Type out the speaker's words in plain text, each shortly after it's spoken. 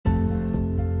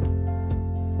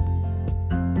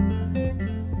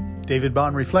David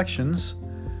Bond Reflections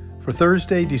for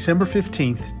Thursday, December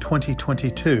 15th,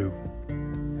 2022.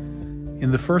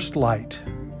 In the first light,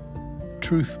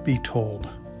 truth be told.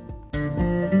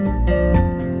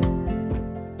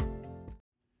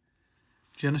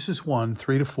 Genesis 1,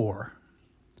 3-4.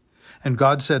 And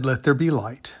God said, "Let there be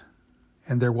light,"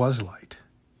 and there was light.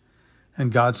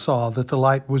 And God saw that the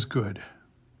light was good.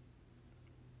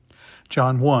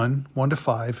 John 1,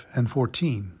 1-5 and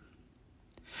 14.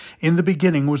 In the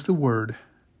beginning was the Word,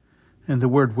 and the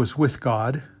Word was with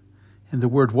God, and the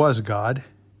Word was God.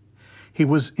 He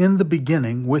was in the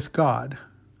beginning with God.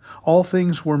 All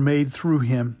things were made through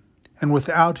him, and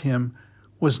without him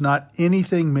was not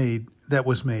anything made that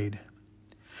was made.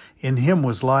 In him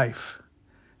was life,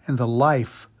 and the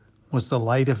life was the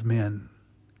light of men.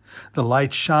 The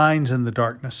light shines in the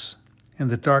darkness, and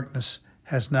the darkness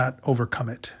has not overcome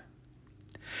it.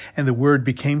 And the Word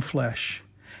became flesh,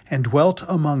 and dwelt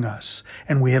among us,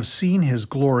 and we have seen his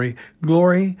glory,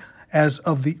 glory as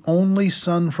of the only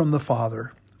Son from the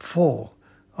Father, full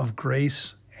of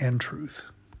grace and truth.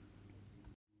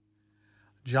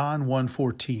 John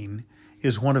 1:14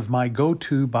 is one of my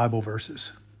go-to Bible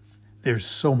verses. There's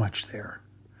so much there.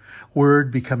 Word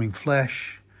becoming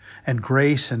flesh, and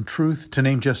grace and truth, to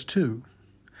name just two.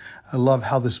 I love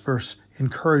how this verse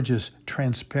encourages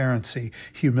transparency,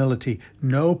 humility,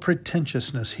 no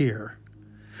pretentiousness here.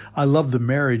 I love the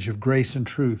marriage of grace and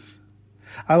truth.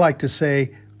 I like to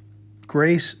say,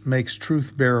 grace makes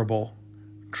truth bearable.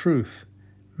 Truth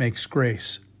makes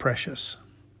grace precious.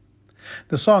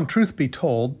 The song Truth Be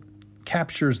Told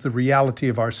captures the reality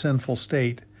of our sinful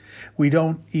state. We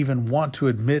don't even want to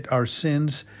admit our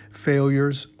sins,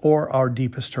 failures, or our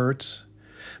deepest hurts.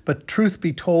 But truth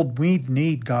be told, we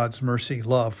need God's mercy,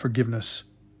 love, forgiveness,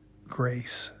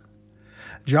 grace.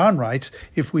 John writes,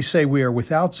 if we say we are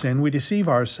without sin, we deceive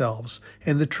ourselves,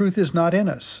 and the truth is not in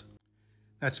us.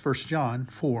 That's 1 John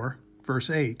 4, verse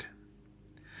 8.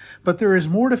 But there is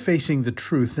more to facing the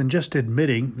truth than just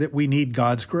admitting that we need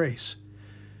God's grace.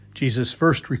 Jesus'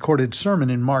 first recorded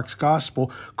sermon in Mark's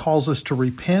Gospel calls us to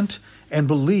repent and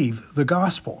believe the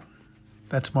gospel.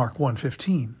 That's Mark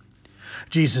 1:15.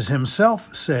 Jesus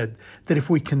himself said that if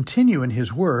we continue in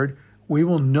his word, we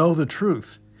will know the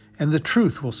truth, and the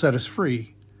truth will set us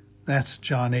free. That's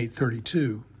John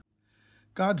 8:32.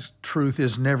 God's truth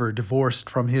is never divorced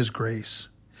from his grace.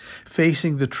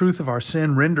 Facing the truth of our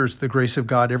sin renders the grace of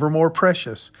God ever more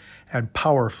precious and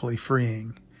powerfully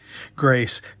freeing.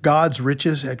 Grace, God's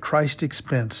riches at Christ's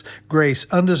expense. Grace,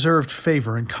 undeserved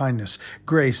favor and kindness.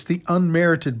 Grace, the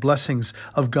unmerited blessings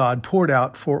of God poured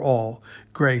out for all.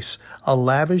 Grace, a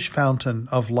lavish fountain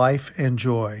of life and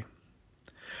joy.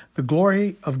 The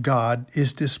glory of God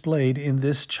is displayed in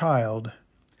this child.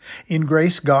 In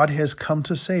grace, God has come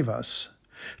to save us.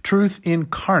 Truth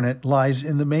incarnate lies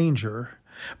in the manger.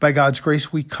 By God's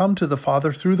grace, we come to the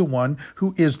Father through the one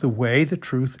who is the way, the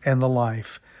truth, and the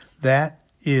life. That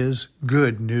is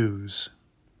good news.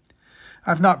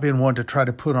 I've not been one to try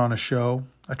to put on a show.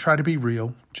 I try to be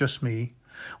real, just me.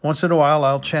 Once in a while,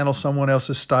 I'll channel someone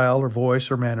else's style or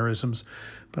voice or mannerisms,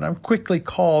 but I'm quickly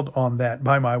called on that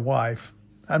by my wife.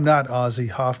 I'm not Ozzy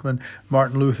Hoffman,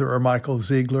 Martin Luther, or Michael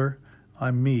Ziegler.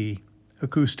 I'm me,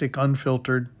 acoustic,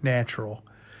 unfiltered, natural.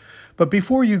 But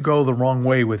before you go the wrong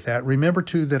way with that, remember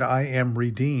too that I am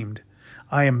redeemed.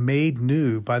 I am made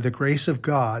new by the grace of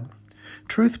God.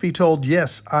 Truth be told,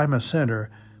 yes, I'm a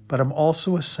sinner, but I'm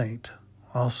also a saint.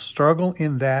 I'll struggle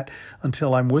in that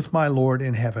until I'm with my Lord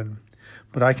in heaven.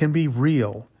 But I can be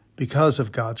real because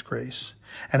of God's grace.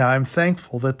 And I'm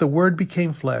thankful that the Word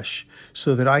became flesh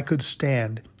so that I could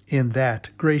stand in that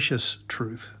gracious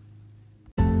truth.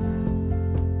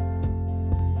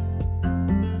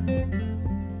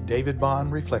 David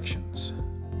Bond Reflections.